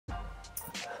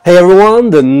Hey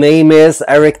everyone, the name is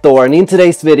Erik Thor, and in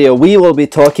today's video we will be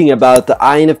talking about the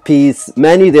INFP's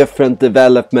many different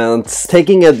developments,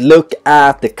 taking a look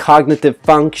at the cognitive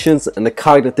functions and the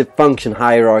cognitive function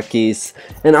hierarchies.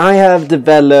 And I have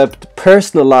developed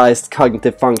personalized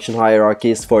cognitive function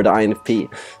hierarchies for the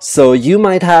INFP. So you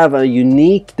might have a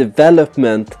unique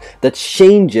development that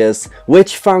changes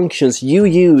which functions you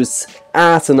use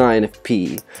as an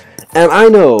INFP. And I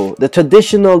know the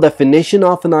traditional definition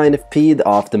of an INFP,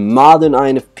 of the modern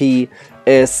INFP,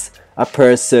 is a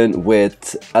person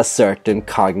with a certain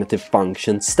cognitive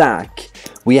function stack.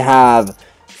 We have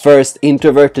first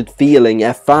introverted feeling,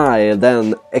 FI,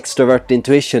 then extroverted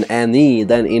intuition, NE,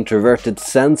 then introverted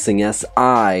sensing,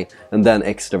 SI, and then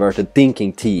extroverted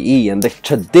thinking, TE. And the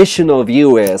traditional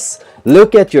view is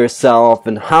look at yourself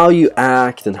and how you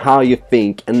act and how you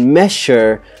think and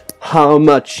measure how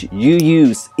much you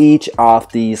use each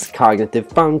of these cognitive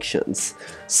functions.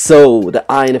 So the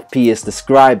INFP is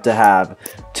described to have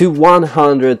to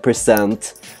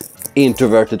 100%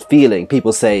 introverted feeling.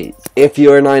 People say if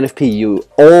you're an INFP you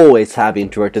always have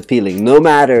introverted feeling no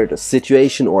matter the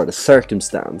situation or the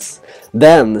circumstance.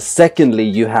 Then secondly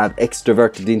you have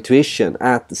extroverted intuition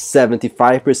at the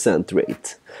 75%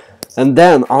 rate. And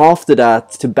then after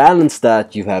that, to balance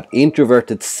that, you have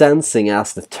introverted sensing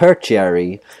as the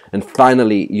tertiary, and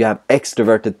finally you have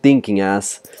extroverted thinking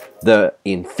as the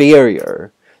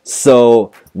inferior.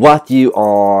 So what you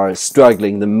are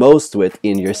struggling the most with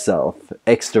in yourself,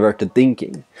 extroverted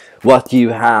thinking. What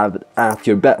you have at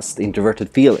your best,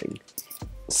 introverted feeling.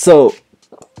 So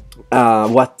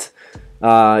what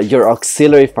your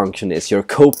auxiliary function is, your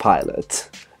co-pilot,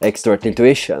 extrovert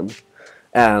intuition,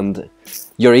 and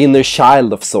your inner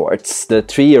child of sorts, the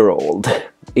 3-year-old,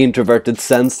 introverted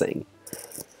sensing.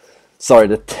 Sorry,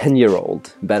 the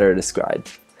 10-year-old, better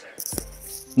described.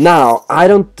 Now, I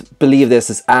don't believe this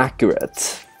is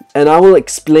accurate, and I will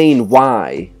explain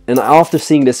why. And after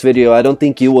seeing this video, I don't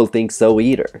think you will think so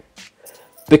either.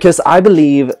 Because I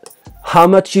believe how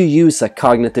much you use a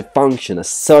cognitive function, a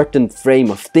certain frame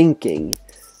of thinking,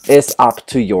 is up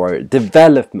to your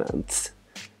development.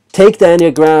 Take the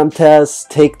Enneagram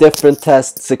test, take different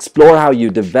tests, explore how you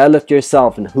developed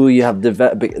yourself and who you have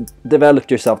developed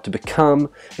yourself to become,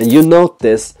 and you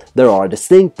notice there are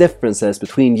distinct differences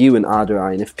between you and other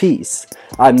INFPs.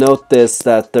 I've noticed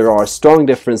that there are strong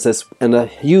differences and a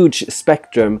huge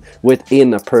spectrum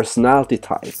within a personality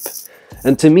type.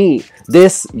 And to me,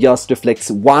 this just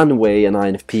reflects one way an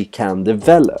INFP can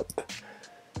develop.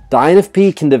 The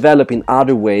INFP can develop in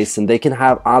other ways and they can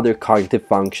have other cognitive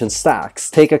function stacks.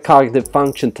 Take a cognitive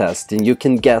function test and you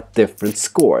can get different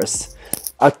scores.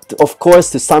 Of course,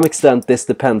 to some extent this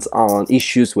depends on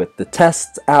issues with the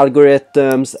test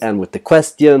algorithms and with the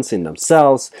questions in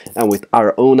themselves and with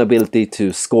our own ability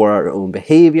to score our own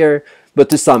behavior. But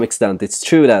to some extent it's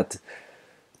true that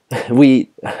we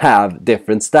have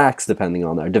different stacks depending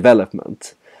on our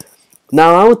development.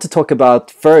 Now I want to talk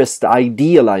about first the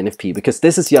ideal INFP, because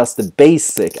this is just the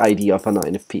basic idea of an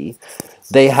INFP.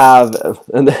 They have,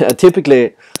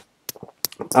 typically,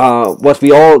 what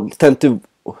we all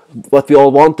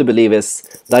want to believe is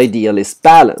the ideal is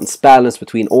balance. Balance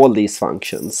between all these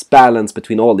functions, balance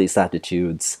between all these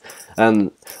attitudes.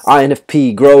 And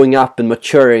INFP growing up and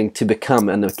maturing to become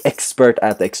an expert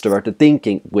at extroverted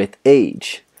thinking with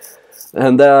age.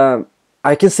 And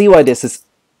I can see why this is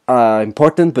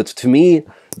important, but to me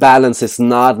balance is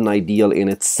not an ideal in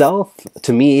itself.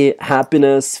 To me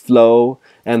happiness, flow,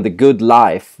 and the good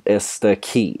life is the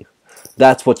key.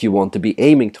 That's what you want to be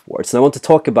aiming towards. And I want to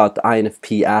talk about the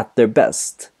INFP at their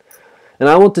best. And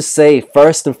I want to say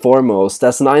first and foremost,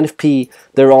 as an INFP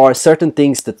there are certain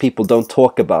things that people don't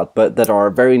talk about but that are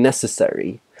very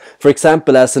necessary. For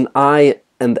example, as an I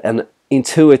and an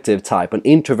intuitive type, an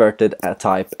introverted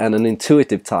type and an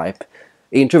intuitive type,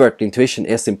 introverted intuition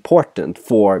is important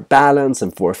for balance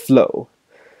and for flow.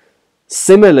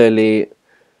 Similarly,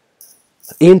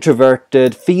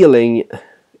 introverted feeling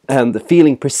and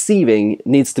feeling perceiving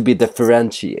needs to be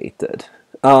differentiated.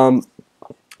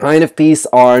 INFPs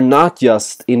are not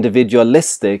just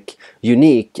individualistic,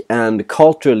 unique, and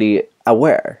culturally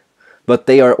aware, but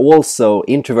they are also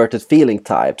introverted feeling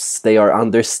types. They are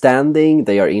understanding,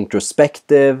 they are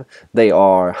introspective, they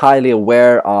are highly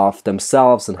aware of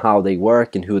themselves and how they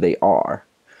work and who they are.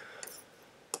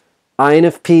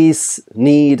 INFPs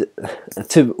need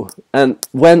to, and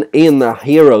when in a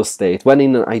hero state, when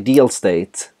in an ideal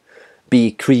state,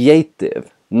 be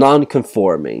creative,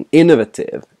 non-conforming,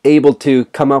 innovative, able to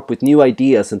come up with new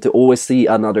ideas and to always see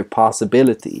another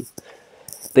possibility.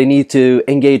 They need to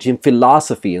engage in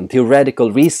philosophy and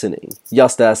theoretical reasoning,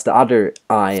 just as the other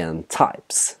IN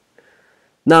types.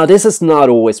 Now, this is not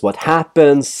always what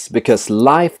happens, because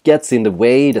life gets in the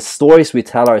way, the stories we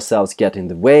tell ourselves get in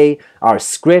the way, our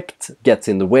script gets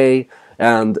in the way,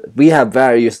 and we have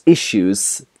various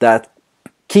issues that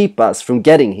keep us from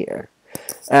getting here.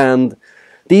 And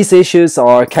these issues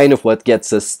are kind of what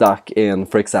gets us stuck in,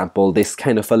 for example, this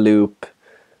kind of a loop.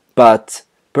 But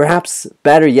perhaps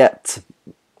better yet,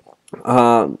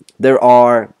 there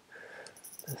are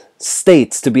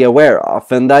states to be aware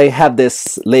of, and I have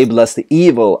this labeled as the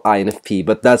evil INFP,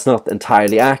 but that's not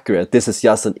entirely accurate. This is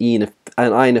just an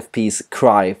INFP's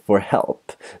cry for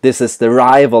help. This is the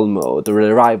rival mode, or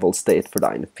the rival state for the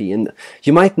INFP. And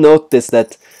you might notice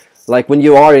that, like, when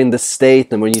you are in this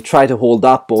state and when you try to hold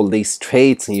up all these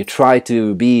traits and you try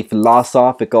to be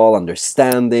philosophical,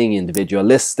 understanding,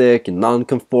 individualistic, and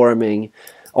non-conforming,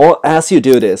 as you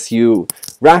do this, you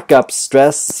rack up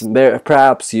stress.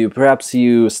 Perhaps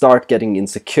you start getting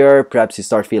insecure. Perhaps you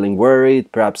start feeling worried.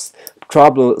 Perhaps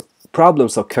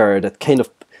problems occur that kind of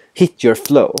hit your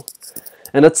flow.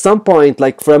 And at some point,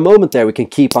 like for a moment there, we can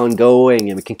keep on going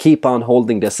and we can keep on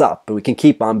holding this up and we can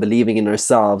keep on believing in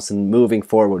ourselves and moving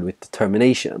forward with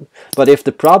determination. But if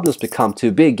the problems become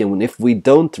too big and if we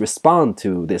don't respond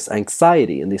to this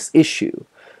anxiety and this issue,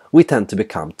 we tend to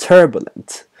become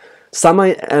turbulent. Some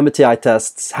MBTI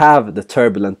tests have the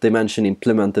turbulent dimension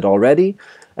implemented already,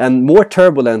 and more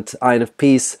turbulent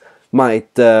INFPs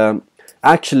might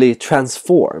actually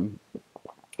transform.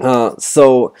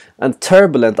 So a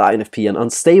turbulent INFP, an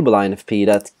unstable INFP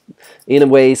that in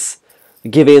ways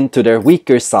give in to their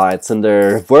weaker sides and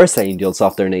their worse angels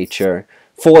of their nature,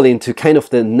 fall into kind of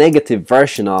the negative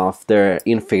version of their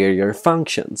inferior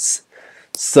functions.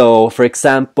 So for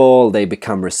example, they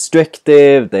become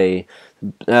restrictive, they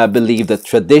believe that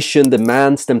tradition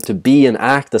demands them to be and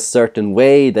act a certain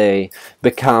way, they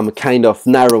become kind of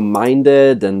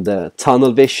narrow-minded and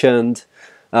tunnel-visioned,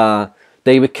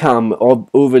 they become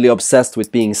overly obsessed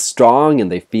with being strong,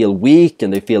 and they feel weak,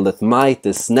 and they feel that might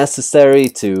is necessary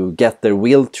to get their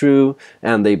will through,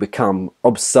 and they become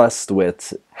obsessed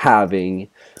with having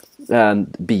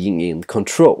and being in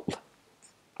control.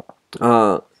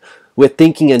 With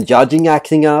thinking and judging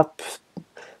acting up,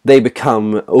 they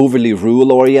become overly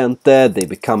rule-oriented, they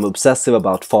become obsessive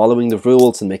about following the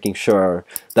rules and making sure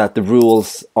that the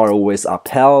rules are always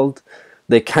upheld.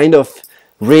 They kind of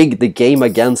rig the game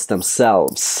against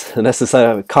themselves, and this is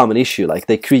a common issue. Like,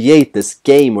 they create this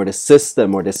game or this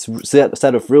system or this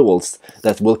set of rules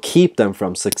that will keep them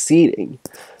from succeeding.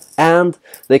 And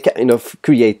they kind of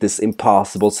create this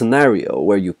impossible scenario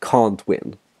where you can't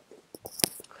win.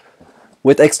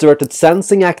 With extroverted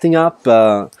sensing acting up,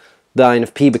 the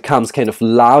INFP becomes kind of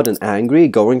loud and angry,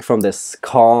 going from this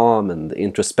calm and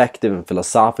introspective and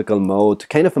philosophical mode to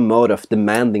kind of a mode of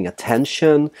demanding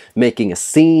attention, making a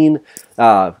scene,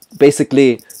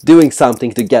 basically doing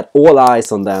something to get all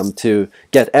eyes on them, to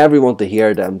get everyone to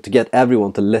hear them, to get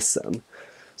everyone to listen.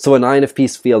 So when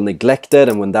INFPs feel neglected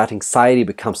and when that anxiety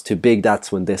becomes too big,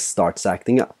 that's when this starts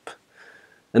acting up.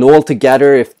 And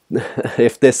altogether,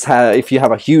 if you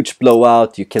have a huge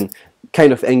blowout, you can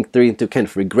kind of enter into kind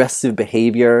of regressive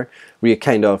behavior where you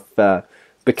kind of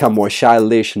become more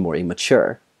childish and more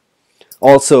immature.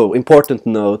 Also, important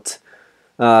note,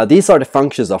 these are the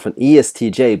functions of an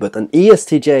ESTJ, but an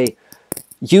ESTJ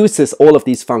uses all of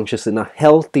these functions in a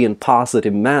healthy and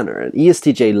positive manner. An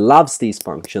ESTJ loves these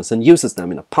functions and uses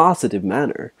them in a positive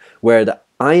manner, where the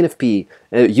INFP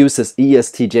uses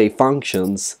ESTJ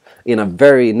functions in a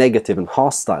very negative and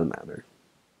hostile manner.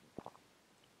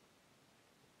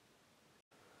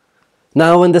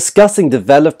 Now, when discussing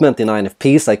development in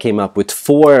INFPs, I came up with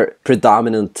 4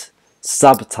 predominant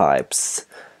subtypes.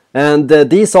 And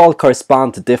these all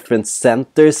correspond to different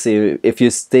centers. If you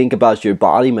think about your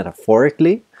body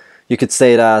metaphorically, you could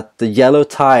say that the yellow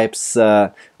types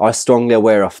are strongly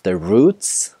aware of their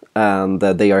roots, and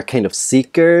they are kind of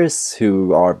seekers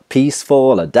who are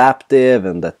peaceful, adaptive,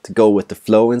 and that go with the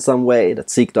flow in some way, that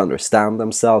seek to understand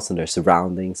themselves and their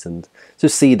surroundings and to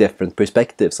see different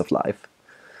perspectives of life.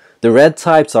 The red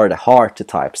types are the heart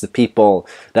types, the people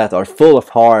that are full of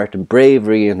heart and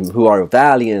bravery and who are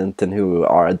valiant and who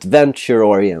are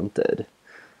adventure-oriented.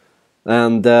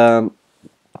 And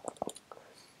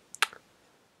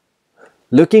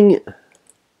looking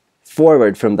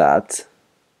forward from that,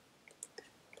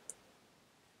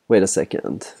 wait a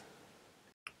second.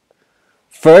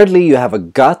 Thirdly, you have a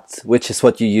gut, which is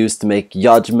what you use to make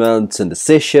judgments and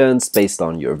decisions based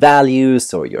on your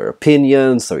values or your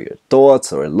opinions or your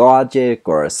thoughts or logic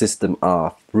or a system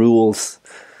of rules.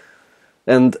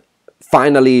 And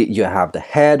Finally, you have the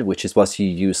head, which is what you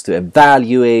use to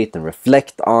evaluate and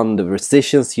reflect on the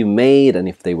decisions you made and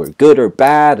if they were good or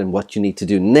bad and what you need to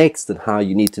do next and how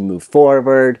you need to move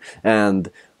forward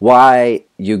and why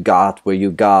you got where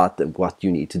you got and what you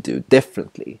need to do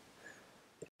differently.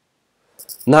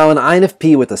 Now, an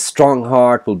INFP with a strong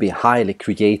heart will be highly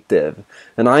creative.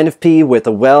 An INFP with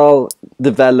a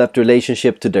well-developed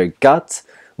relationship to their gut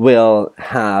will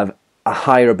have a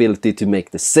higher ability to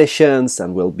make decisions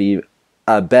and will be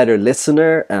a better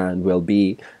listener and will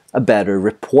be a better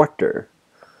reporter.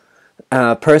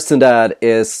 A person that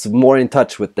is more in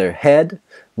touch with their head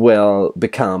will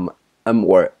become a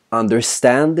more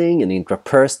understanding and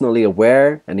intrapersonally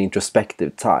aware and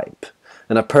introspective type.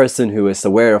 And a person who is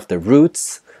aware of their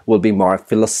roots will be more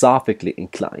philosophically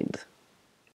inclined.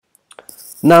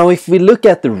 Now, if we look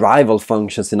at the rival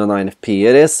functions in an INFP,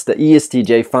 it is the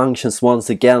ESTJ functions once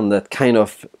again that kind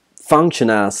of function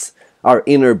as our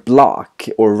inner block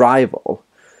or rival.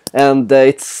 And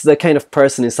it's the kind of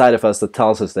person inside of us that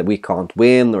tells us that we can't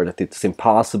win, or that it's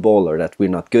impossible, or that we're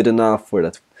not good enough, or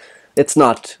that it's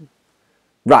not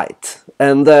right.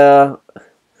 And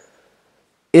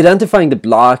identifying the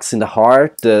blocks in the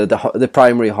heart, the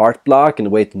primary heart block, and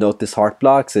the way to notice heart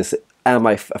blocks is, am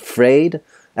I afraid?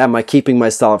 Am I keeping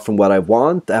myself from what I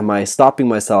want? Am I stopping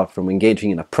myself from engaging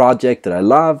in a project that I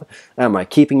love? Am I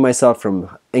keeping myself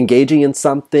from engaging in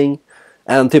something?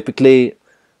 And typically,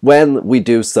 when we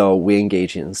do so, we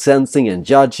engage in sensing and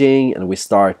judging, and we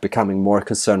start becoming more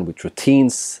concerned with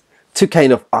routines to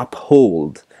kind of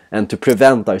uphold and to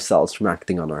prevent ourselves from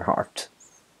acting on our heart.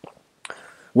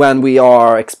 When we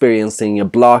are experiencing a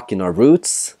block in our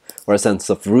roots, or a sense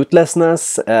of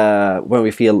rootlessness, when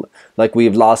we feel like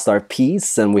we've lost our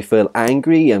peace and we feel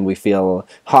angry and we feel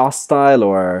hostile,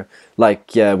 or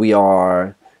like we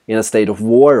are in a state of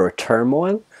war or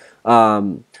turmoil,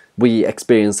 we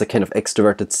experience a kind of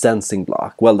extroverted sensing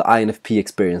block. Well, the INFP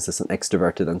experiences an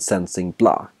extroverted and sensing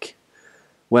block.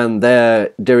 When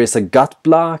there is a gut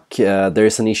block, there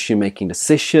is an issue making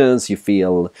decisions, you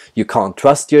feel you can't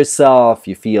trust yourself,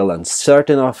 you feel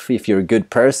uncertain of if you're a good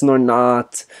person or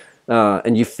not,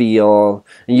 and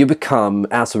you become,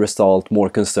 as a result, more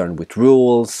concerned with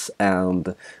rules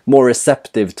and more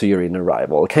receptive to your inner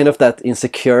rival. Kind of that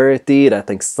insecurity, that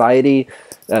anxiety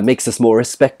makes us more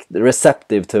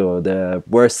receptive to the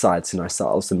worst sides in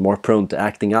ourselves and more prone to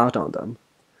acting out on them.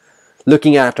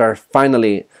 Looking at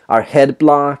finally our head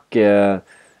block,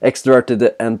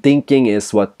 extroverted and thinking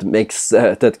is what makes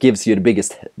that gives you the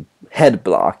biggest head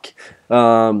block.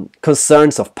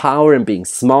 Concerns of power and being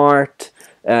smart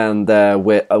and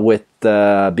with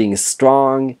being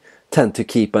strong tend to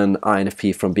keep an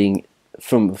INFP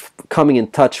from coming in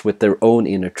touch with their own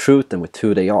inner truth and with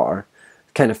who they are.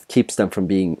 Kind of keeps them from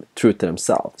being true to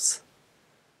themselves.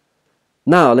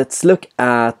 Now let's look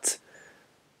at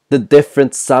the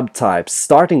different subtypes,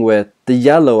 starting with the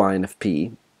yellow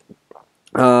INFP.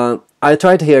 I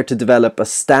tried here to develop a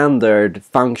standard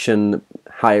function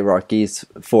hierarchies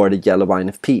for the yellow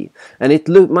INFP, and it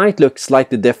might look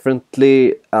slightly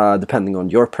differently depending on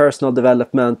your personal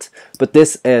development, but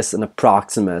this is an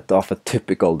approximate of a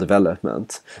typical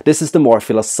development. This is the more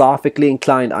philosophically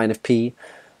inclined INFP.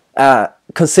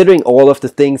 Considering all of the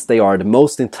things, they are the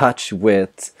most in touch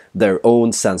with their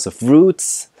own sense of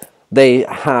roots. They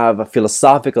have a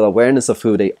philosophical awareness of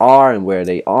who they are and where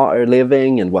they are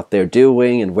living and what they're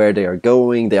doing and where they are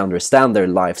going. They understand their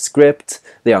life script.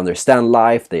 They understand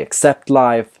life. They accept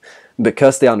life.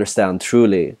 Because they understand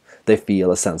truly, they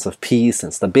feel a sense of peace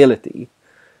and stability.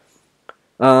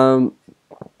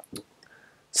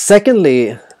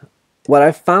 Secondly, what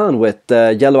I found with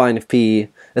the yellow INFP,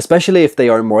 especially if they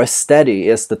are more steady,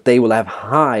 is that they will have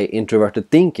high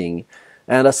introverted thinking.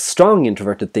 And a strong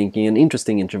introverted thinking, and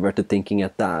interesting introverted thinking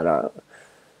at that.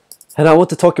 And I want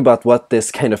to talk about what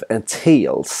this kind of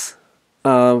entails.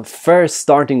 First,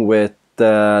 starting with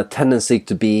the tendency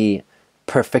to be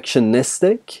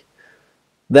perfectionistic,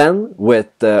 then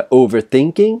with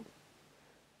overthinking,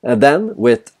 and then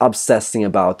with obsessing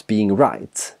about being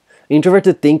right.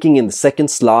 Introverted thinking in the second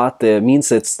slot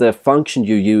means it's the function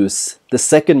you use the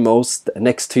second most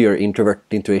next to your introverted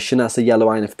intuition as a yellow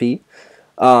INFP.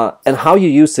 And how you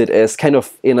use it is kind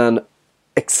of in an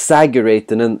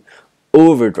exaggerated and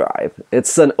overdrive.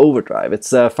 It's an overdrive.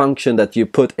 It's a function that you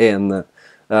put in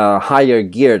higher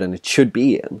gear than it should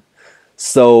be in.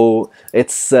 So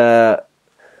it's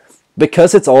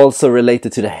because it's also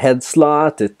related to the head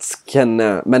slot, it can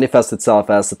manifest itself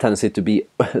as a tendency to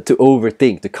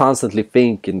overthink, to constantly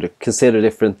think and to consider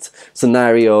different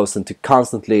scenarios and to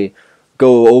constantly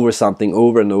go over something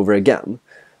over and over again.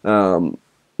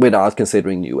 Without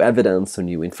considering new evidence or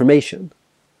new information.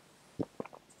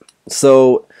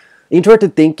 So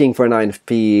introverted thinking for an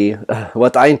INFP,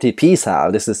 what INTPs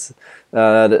have, this is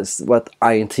what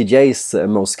INTJs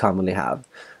most commonly have,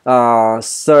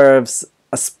 serves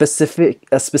a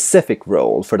specific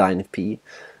role for the INFP.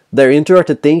 Their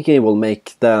introverted thinking will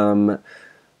make them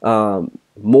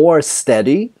more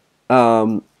steady,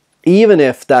 even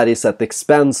if that is at the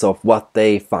expense of what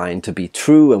they find to be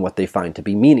true and what they find to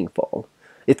be meaningful.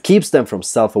 It keeps them from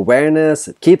self-awareness,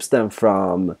 it keeps them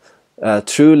from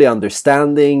truly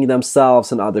understanding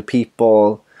themselves and other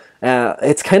people.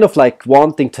 It's kind of like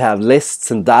wanting to have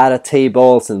lists and data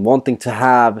tables and wanting to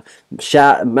have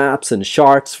maps and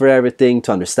charts for everything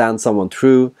to understand someone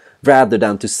through, rather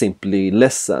than to simply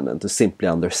listen and to simply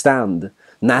understand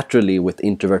naturally with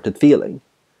introverted feeling.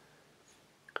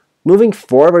 Moving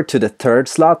forward to the third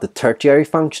slot, the tertiary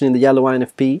function in the yellow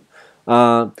INFP,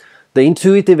 the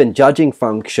intuitive and judging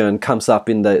function comes up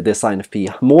in this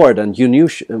INFP more than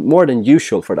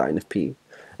usual for the INFP.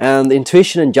 And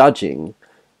intuition and judging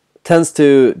tends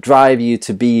to drive you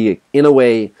to be, in a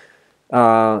way,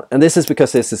 and this is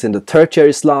because this is in the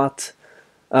tertiary slot,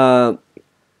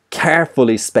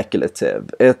 carefully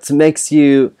speculative. It makes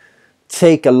you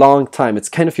take a long time. It's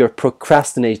kind of your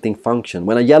procrastinating function.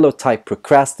 When a yellow type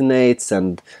procrastinates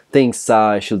and thinks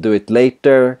I shall do it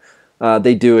later,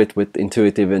 they do it with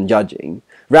intuitive and judging.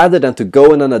 Rather than to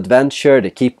go on an adventure, they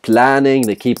keep planning,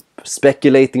 they keep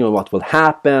speculating on what will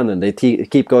happen, and they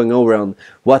keep going over on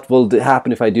what will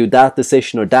happen if I do that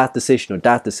decision or that decision or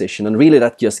that decision, and really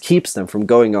that just keeps them from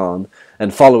going on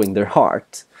and following their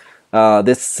heart.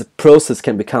 This process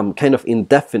can become kind of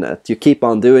indefinite. You keep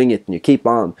on doing it and you keep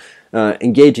on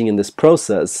engaging in this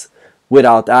process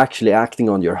without actually acting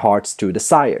on your heart's true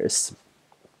desires.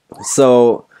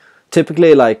 So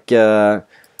typically, like,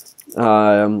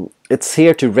 it's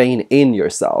here to rein in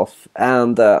yourself,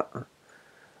 and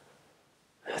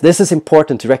this is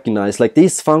important to recognize. Like,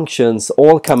 these functions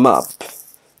all come up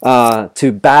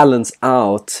to balance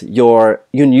out your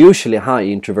unusually high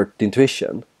introvert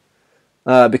intuition,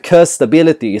 because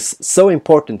stability is so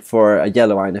important for a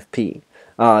yellow INFP.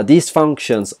 These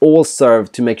functions all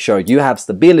serve to make sure you have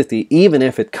stability, even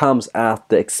if it comes at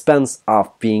the expense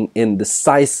of being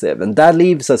indecisive. And that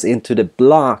leaves us into the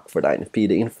block for the INFP,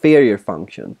 the inferior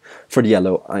function for the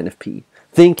yellow INFP,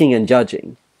 thinking and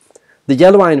judging. The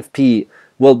yellow INFP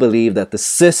will believe that the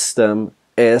system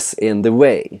is in the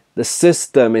way. The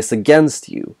system is against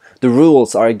you. The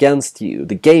rules are against you.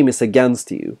 The game is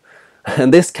against you.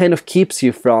 And this kind of keeps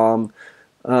you from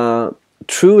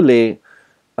truly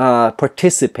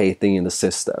participating in the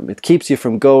system. It keeps you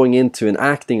from going into and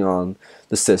acting on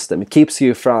the system. It keeps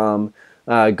you from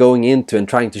going into and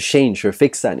trying to change or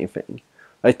fix anything.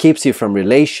 It keeps you from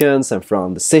relations and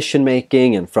from decision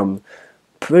making and from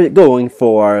going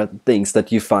for things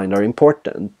that you find are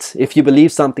important. If you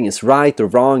believe something is right or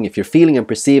wrong, if your feeling and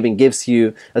perceiving gives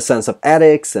you a sense of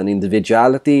ethics and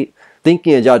individuality,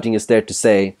 thinking and judging is there to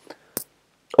say,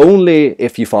 only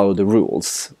if you follow the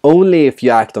rules, only if you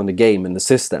act on the game and the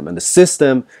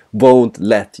system won't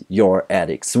let your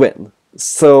ethics win.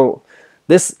 So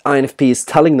this INFP is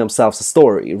telling themselves a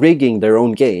story, rigging their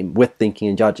own game with thinking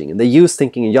and judging, and they use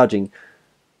thinking and judging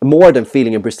more than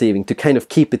feeling and perceiving to kind of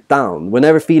keep it down.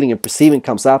 Whenever feeling and perceiving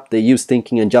comes up, they use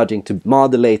thinking and judging to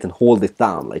modulate and hold it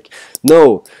down. Like,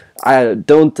 no,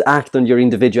 don't act on your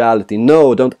individuality.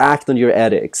 No, don't act on your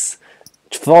ethics.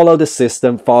 Follow the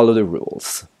system, follow the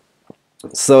rules.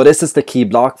 So this is the key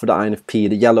block for the INFP,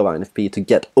 the yellow INFP, to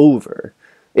get over.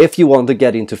 If you want to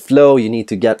get into flow, you need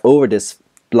to get over this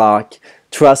block,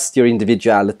 trust your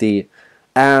individuality,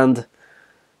 and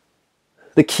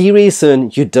the key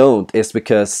reason you don't is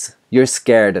because you're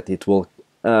scared that it will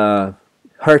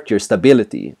hurt your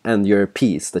stability and your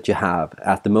peace that you have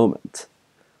at the moment.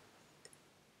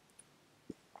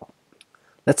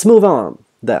 Let's move on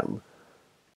then.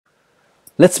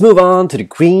 Let's move on to the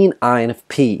green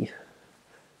INFP.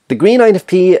 The green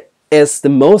INFP is the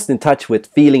most in touch with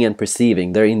feeling and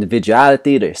perceiving, their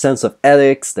individuality, their sense of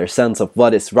ethics, their sense of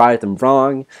what is right and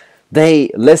wrong.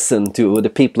 They listen to the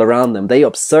people around them, they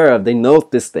observe, they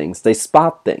notice things, they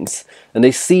spot things, and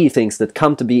they see things that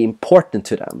come to be important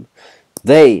to them.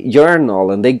 They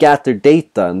journal and they gather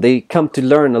data, and they come to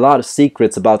learn a lot of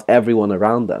secrets about everyone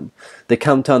around them. They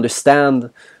come to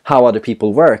understand how other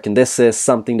people work, and this is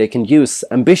something they can use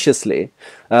ambitiously.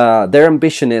 Their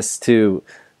ambition is to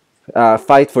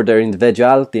fight for their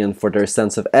individuality and for their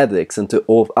sense of ethics, and to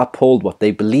uphold what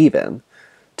they believe in,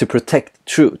 to protect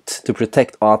truth, to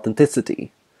protect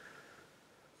authenticity.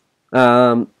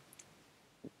 Now,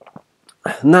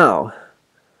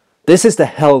 this is the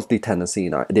healthy tendency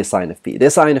in this INFP.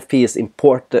 This INFP is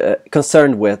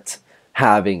concerned with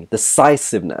having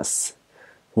decisiveness,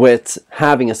 with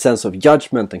having a sense of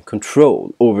judgment and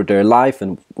control over their life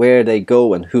and where they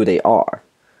go and who they are.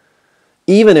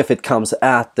 Even if it comes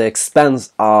at the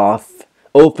expense of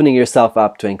opening yourself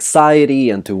up to anxiety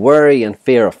and to worry and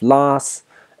fear of loss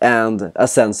and a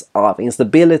sense of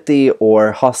instability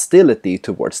or hostility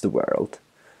towards the world.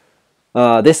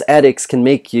 This ethics can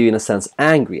make you, in a sense,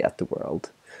 angry at the world,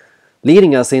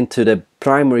 leading us into the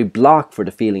primary block for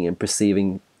the feeling and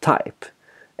perceiving type,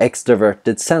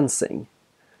 extroverted sensing.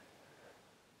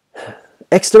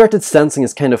 Extroverted sensing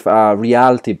is kind of a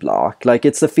reality block, like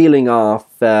it's a feeling of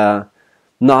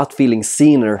not feeling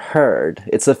seen or heard.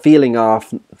 It's a feeling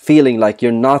of feeling like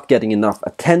you're not getting enough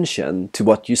attention to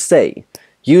what you say.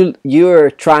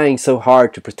 You're trying so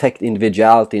hard to protect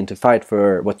individuality and to fight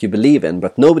for what you believe in,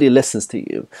 but nobody listens to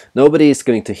you. Nobody is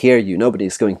going to hear you. Nobody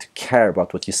is going to care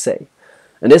about what you say.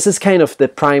 And this is kind of the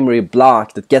primary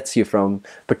block that gets you from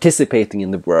participating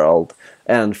in the world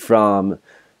and from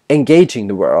engaging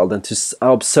the world and to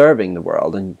observing the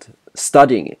world and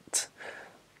studying it.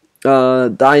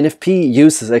 The INFP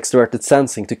uses extroverted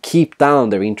sensing to keep down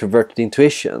their introverted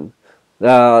intuition.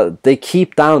 They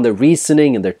keep down their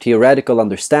reasoning and their theoretical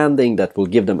understanding that will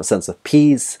give them a sense of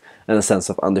peace and a sense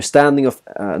of understanding of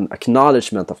an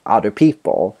acknowledgement of other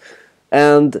people.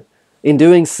 And in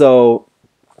doing so,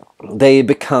 they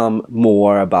become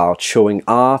more about showing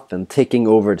off and taking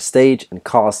over the stage and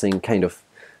causing kind of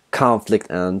conflict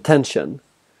and tension.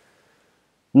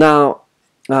 Now,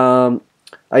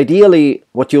 ideally,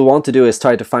 what you want to do is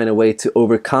try to find a way to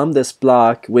overcome this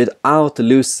block without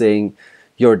losing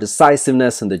your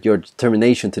decisiveness and your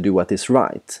determination to do what is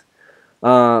right.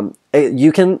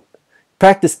 You can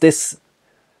practice this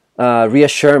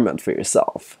reassurement for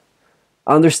yourself.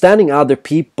 Understanding other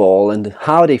people and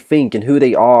how they think and who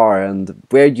they are and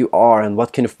where you are and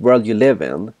what kind of world you live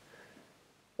in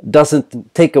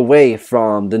doesn't take away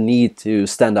from the need to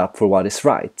stand up for what is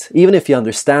right. Even if you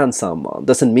understand someone,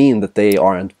 doesn't mean that they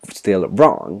aren't still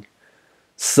wrong.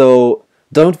 So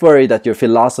don't worry that your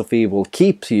philosophy will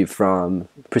keep you from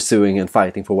pursuing and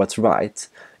fighting for what's right.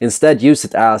 Instead, use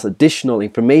it as additional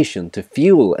information to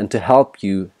fuel and to help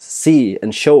you see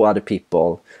and show other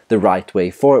people the right way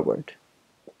forward.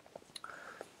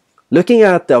 Looking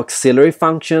at the auxiliary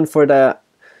function for the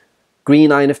green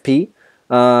INFP,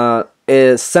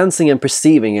 is sensing and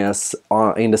perceiving as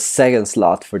in the second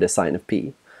slot for this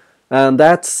INFP. And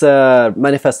that's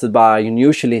manifested by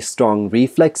unusually strong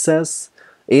reflexes,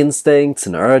 instincts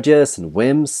and urges and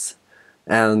whims,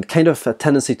 and kind of a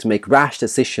tendency to make rash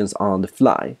decisions on the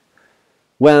fly.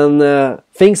 When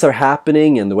things are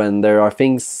happening and when there are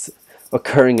things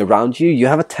occurring around you, you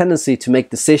have a tendency to make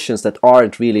decisions that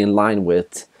aren't really in line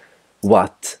with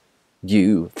what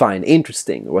you find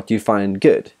interesting or what you find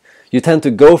good. You tend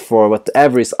to go for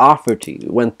whatever is offered to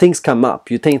you. When things come up,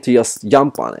 you tend to just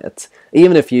jump on it,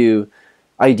 even if you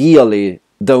ideally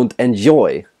don't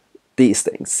enjoy these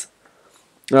things.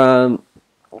 And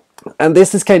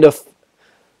this is kind of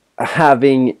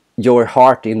having your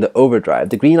heart in the overdrive.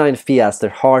 The green INFP has their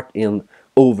heart in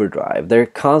overdrive. They're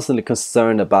constantly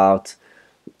concerned about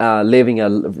living a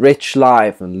rich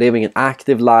life and living an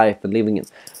active life and living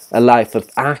a life of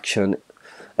action.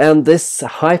 And this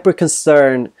hyper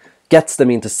concern gets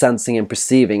them into sensing and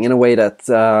perceiving in a way that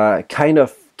kind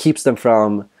of keeps them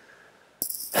from,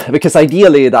 because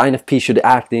ideally the INFP should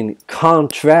act in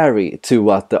contrary to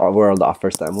what the world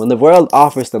offers them. When the world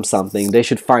offers them something, they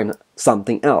should find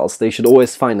something else. They should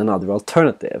always find another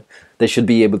alternative. They should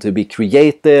be able to be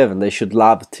creative and they should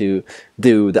love to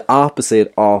do the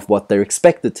opposite of what they're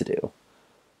expected to do.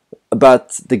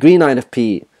 But the green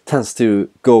INFP tends to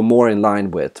go more in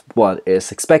line with what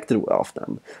is expected of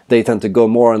them. They tend to go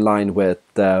more in line with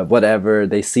whatever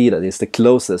they see that is the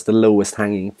closest, the lowest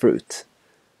hanging fruit.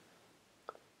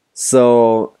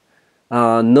 So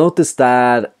notice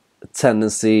that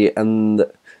tendency and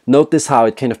notice how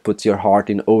it kind of puts your heart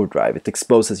in overdrive. It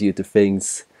exposes you to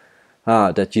things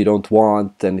that you don't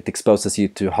want, and it exposes you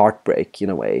to heartbreak in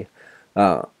a way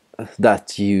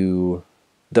that you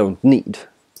don't need.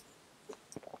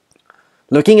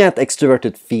 Looking at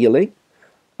extroverted feeling,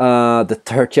 the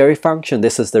tertiary function,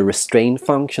 this is the restraint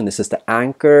function, this is the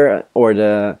anchor or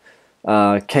the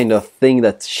kind of thing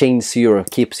that chains you or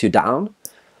keeps you down.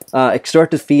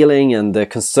 Extroverted feeling and the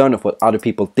concern of what other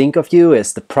people think of you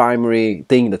is the primary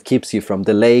thing that keeps you from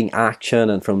delaying action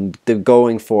and from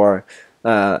going for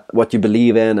what you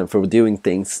believe in and for doing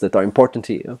things that are important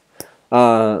to you.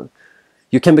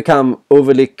 You can become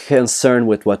overly concerned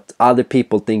with what other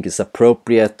people think is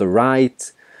appropriate or right.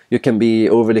 You can be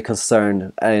overly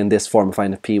concerned in this form of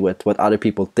INFP with what other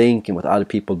people think and what other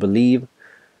people believe.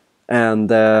 And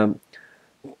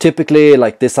Typically,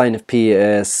 like, this INFP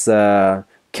is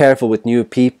careful with new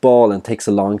people and takes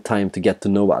a long time to get to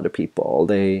know other people.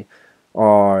 They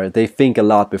think a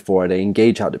lot before they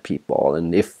engage other people,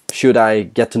 and if should I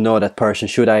get to know that person,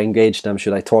 should I engage them,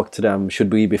 should I talk to them,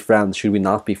 should we be friends, should we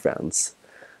not be friends.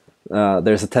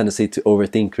 There's a tendency to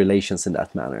overthink relations in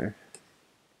that manner.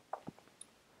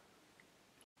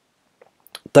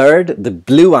 Third, the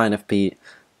blue INFP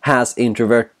has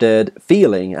introverted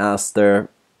feeling as their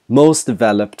most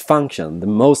developed function, the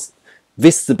most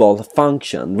visible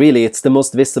function. Really, it's the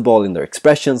most visible in their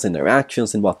expressions, in their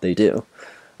actions, in what they do.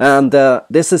 And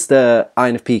this is the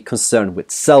INFP concerned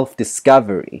with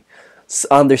self-discovery,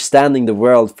 understanding the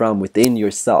world from within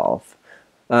yourself,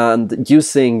 and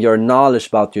using your knowledge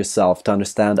about yourself to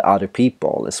understand other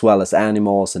people, as well as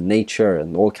animals and nature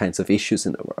and all kinds of issues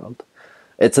in the world.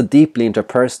 It's a deeply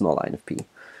interpersonal INFP.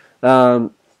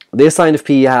 This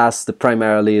INFP has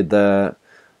primarily the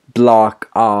block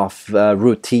of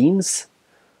routines.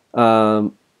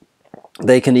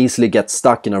 They can easily get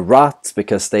stuck in a rut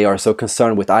because they are so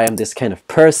concerned with, I am this kind of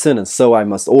person, and so I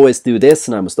must always do this,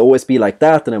 and I must always be like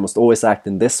that, and I must always act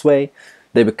in this way.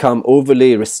 They become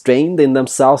overly restrained in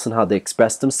themselves and how they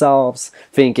express themselves,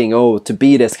 thinking, oh, to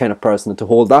be this kind of person and to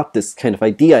hold up this kind of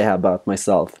idea I have about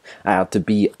myself, I have to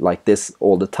be like this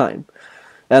all the time.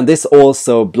 And this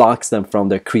also blocks them from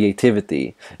their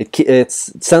creativity.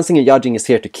 It's sensing and judging is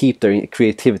here to keep their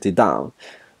creativity down.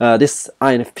 This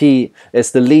INFP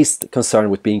is the least concerned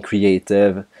with being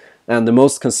creative and the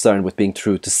most concerned with being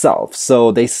true to self.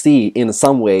 So they see, in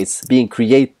some ways, being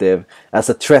creative as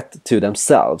a threat to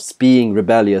themselves, being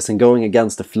rebellious and going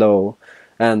against the flow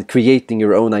and creating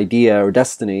your own idea or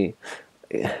destiny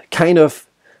kind of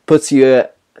hurts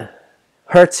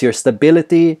your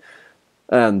stability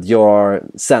and your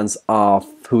sense of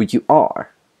who you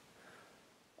are.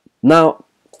 Now,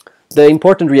 the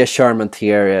important reassurance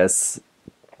here is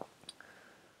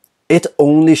it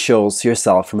only shows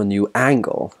yourself from a new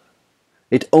angle.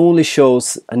 It only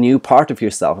shows a new part of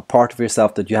yourself, a part of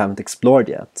yourself that you haven't explored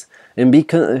yet. And be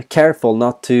careful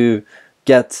not to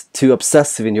get too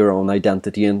obsessive in your own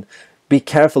identity, and be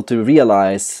careful to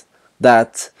realize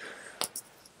that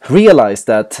you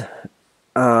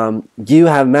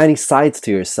have many sides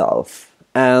to yourself,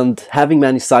 and having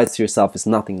many sides to yourself is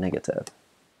nothing negative.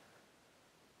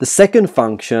 The second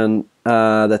function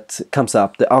that comes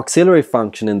up, the auxiliary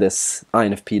function in this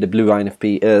INFP, the blue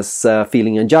INFP, is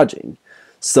feeling and judging.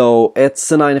 So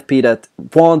it's an INFP that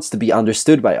wants to be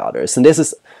understood by others. And this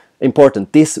is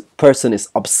important. This person is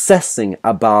obsessing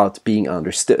about being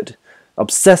understood,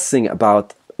 obsessing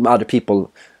about other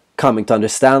people coming to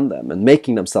understand them and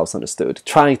making themselves understood,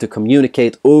 trying to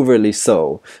communicate overly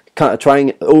so,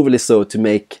 trying overly so to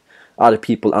make other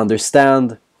people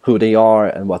understand who they are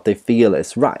and what they feel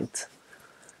is right.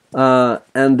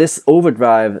 And this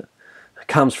overdrive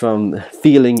comes from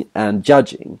feeling and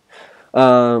judging.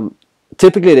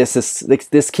 Typically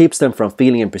this keeps them from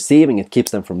feeling and perceiving. It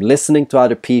keeps them from listening to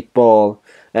other people,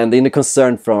 and in the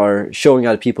concern for showing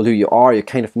other people who you are, you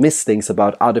kind of miss things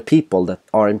about other people that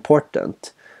are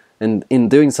important, and in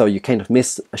doing so you kind of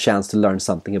miss a chance to learn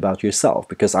something about yourself,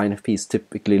 because INFPs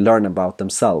typically learn about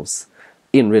themselves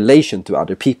in relation to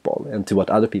other people and to what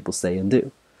other people say and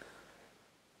do.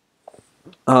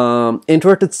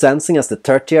 Introverted sensing as the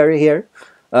tertiary here.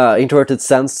 Introverted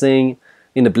sensing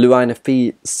in the blue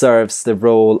INFP serves the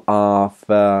role of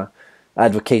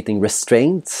advocating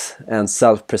restraint and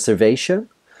self-preservation.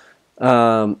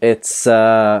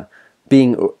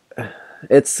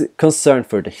 It's concerned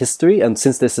for the history, and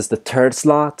since this is the third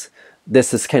slot,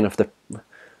 this is kind of the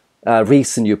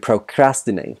reason you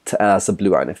procrastinate as a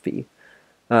blue INFP.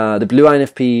 The blue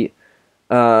INFP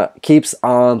keeps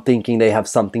on thinking they have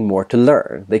something more to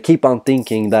learn. They keep on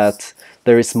thinking that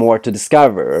there is more to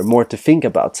discover, or more to think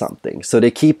about something. So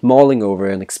they keep mulling over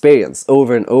an experience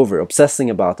over and over, obsessing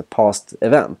about a past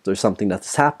event or something that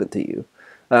has happened to you.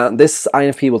 This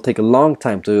INFP will take a long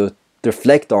time to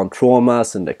reflect on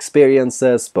traumas and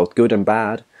experiences, both good and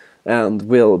bad, and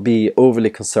will be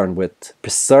overly concerned with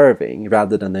preserving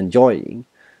rather than enjoying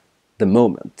the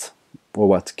moment or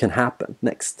what can happen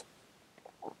next.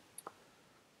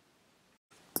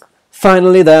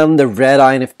 Finally then, the red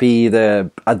INFP,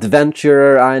 the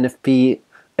adventurer INFP,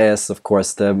 is of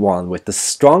course the one with the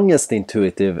strongest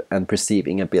intuitive and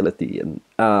perceiving ability. And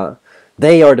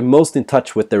they are the most in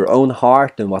touch with their own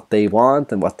heart and what they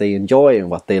want and what they enjoy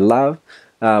and what they love,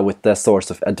 with the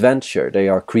source of adventure. They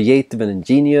are creative and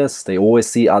ingenious, they always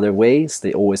see other ways,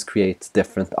 they always create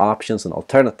different options and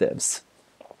alternatives.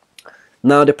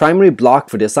 Now the primary block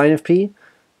for this INFP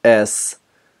is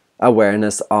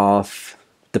awareness of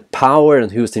the power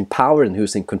and who's in power and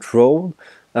who's in control,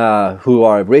 who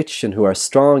are rich and who are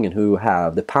strong and who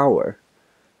have the power.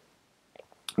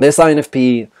 This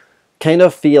INFP kind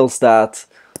of feels that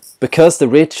because the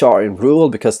rich are in rule,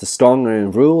 because the strong are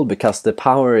in rule, because the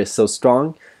power is so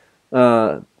strong,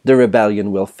 the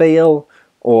rebellion will fail,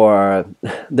 or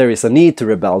there is a need to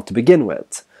rebel to begin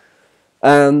with.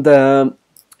 And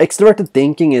extroverted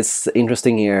thinking is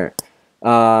interesting here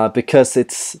because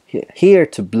it's here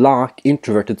to block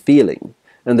introverted feeling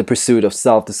and the pursuit of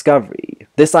self-discovery.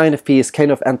 This INFP is kind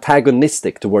of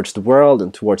antagonistic towards the world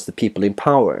and towards the people in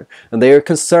power, and they are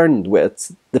concerned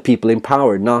with the people in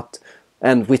power,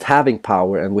 and with having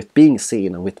power and with being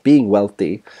seen and with being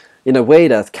wealthy in a way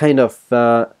that kind of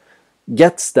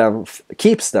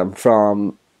keeps them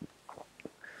from,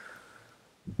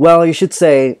 well, you should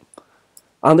say,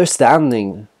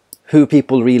 understanding who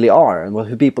people really are and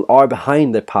who people are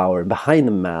behind their power, behind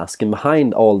the mask, and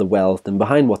behind all the wealth, and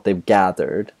behind what they've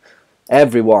gathered.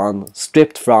 Everyone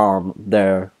stripped from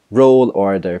their role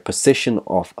or their position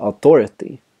of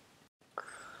authority.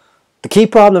 The key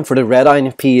problem for the red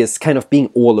INFP is kind of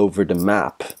being all over the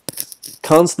map,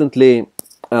 constantly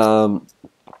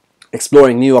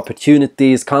exploring new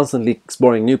opportunities, constantly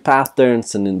exploring new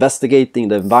patterns and investigating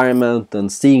the environment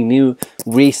and seeing new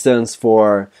reasons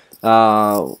for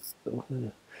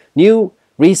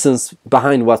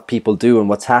behind what people do and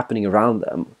what's happening around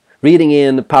them. Reading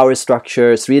in power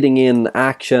structures, reading in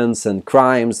actions and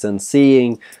crimes, and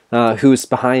seeing who's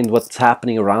behind what's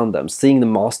happening around them, seeing the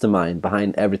mastermind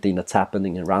behind everything that's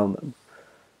happening around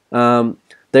them.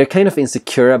 They're kind of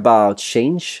insecure about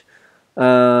change,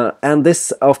 and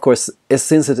this, of course,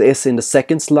 since it is in the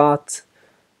second slot,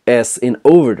 is in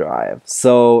overdrive.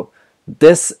 So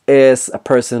this is a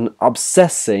person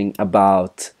obsessing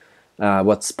about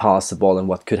what's possible and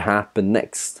what could happen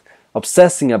next,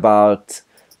 obsessing about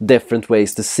different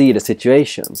ways to see the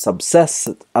situations, obsessed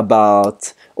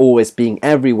about always being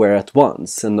everywhere at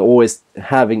once and always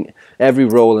having every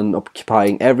role and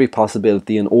occupying every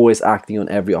possibility and always acting on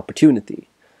every opportunity.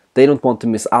 They don't want to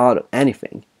miss out on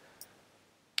anything.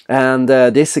 And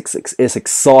this is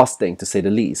exhausting, to say the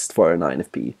least, for an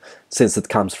INFP, since it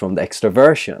comes from the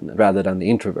extroversion rather than the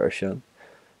introversion.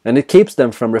 And it keeps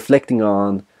them from reflecting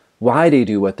on why they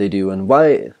do what they do and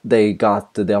why they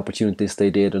got the opportunities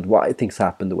they did and why things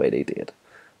happened the way they did.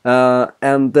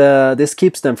 And this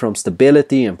keeps them from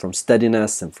stability and from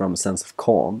steadiness and from a sense of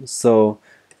calm. So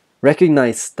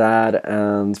recognize that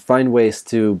and find ways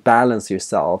to balance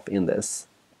yourself in this.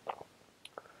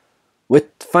 With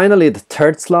finally the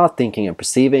third slot, thinking and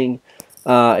perceiving,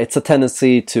 it's a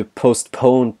tendency to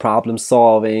postpone problem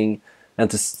solving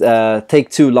and to take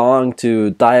too long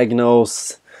to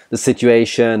diagnose the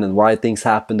situation and why things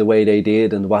happened the way they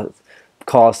did and what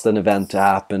caused an event to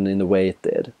happen in the way it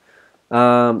did.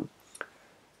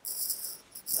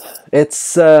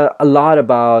 It's a lot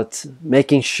about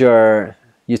making sure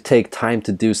you take time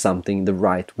to do something the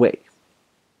right way.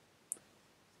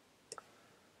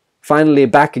 Finally,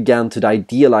 back again to the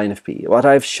ideal INFP. What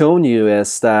I've shown you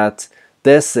is that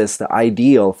this is the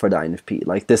ideal for the INFP.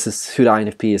 Like, this is who the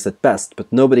INFP is at best,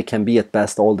 but nobody can be at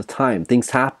best all the time.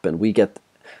 Things happen. We get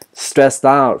stressed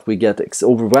out, we get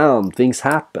overwhelmed, things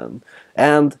happen.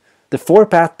 And the four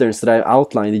patterns that I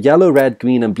outlined, the yellow, red,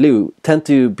 green, and blue, tend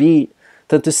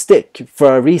to stick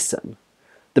for a reason.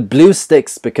 The blue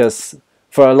sticks because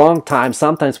for a long time,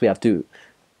 sometimes we have to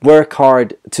work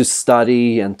hard to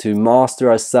study and to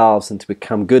master ourselves and to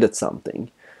become good at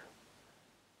something.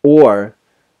 Or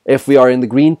if we are in the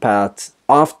green path,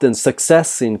 often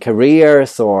success in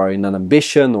careers or in an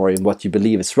ambition or in what you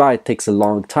believe is right takes a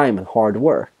long time and hard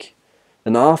work.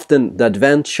 And often the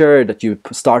adventure that you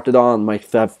started on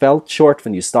might have felt short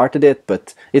when you started it,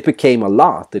 but it became a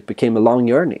lot. It became a long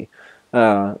journey.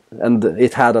 And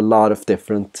it had a lot of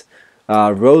different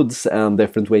roads and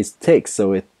different ways to take.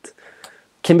 So it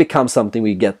can become something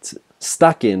we get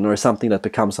stuck in, or something that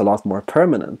becomes a lot more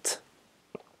permanent.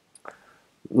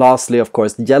 Lastly, of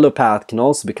course, the yellow path can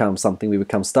also become something we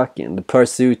become stuck in. The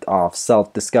pursuit of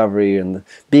self-discovery and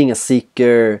being a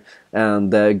seeker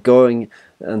and going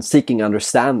and seeking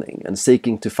understanding and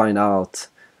seeking to find out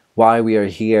why we are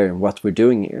here and what we're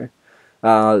doing here.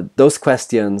 Those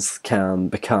questions can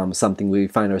become something we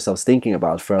find ourselves thinking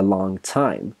about for a long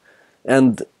time.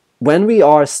 And when we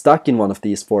are stuck in one of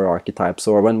these four archetypes,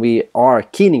 or when we are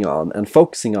keening on and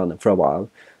focusing on them for a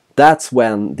while, that's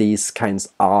when these kinds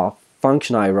of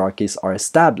function hierarchies are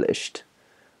established.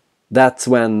 That's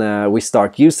when we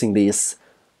start using these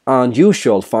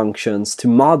unusual functions to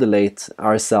modulate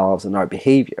ourselves and our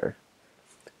behavior.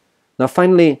 Now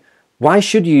finally, why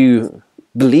should you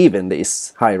believe in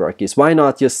these hierarchies? Why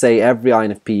not just say every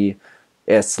INFP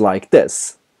is like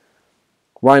this?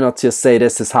 Why not just say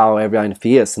this is how every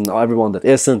INFP is, and everyone that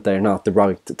isn't, they're not the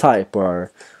right type,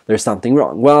 or there's something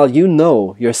wrong? Well, you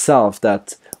know yourself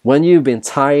that when you've been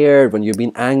tired, when you've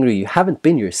been angry, you haven't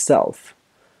been yourself.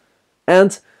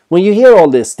 And when you hear all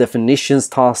these definitions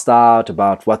tossed out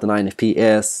about what an INFP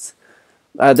is,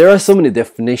 there are so many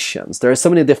definitions, there are so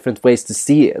many different ways to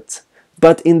see it.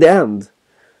 But in the end,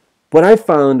 what I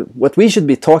found, what we should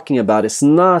be talking about is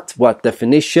not what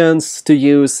definitions to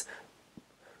use,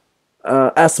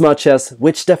 as much as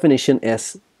which definition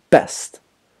is best,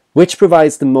 which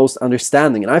provides the most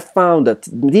understanding. And I found that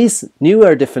these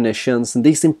newer definitions and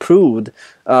these improved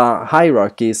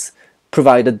hierarchies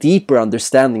provide a deeper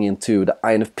understanding into the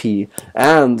INFP,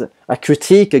 and a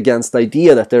critique against the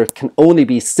idea that there can only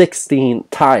be 16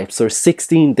 types or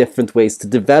 16 different ways to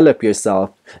develop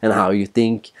yourself and how you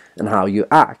think and how you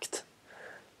act.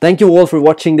 Thank you all for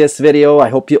watching this video. I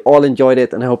hope you all enjoyed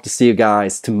it, and I hope to see you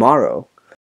guys tomorrow.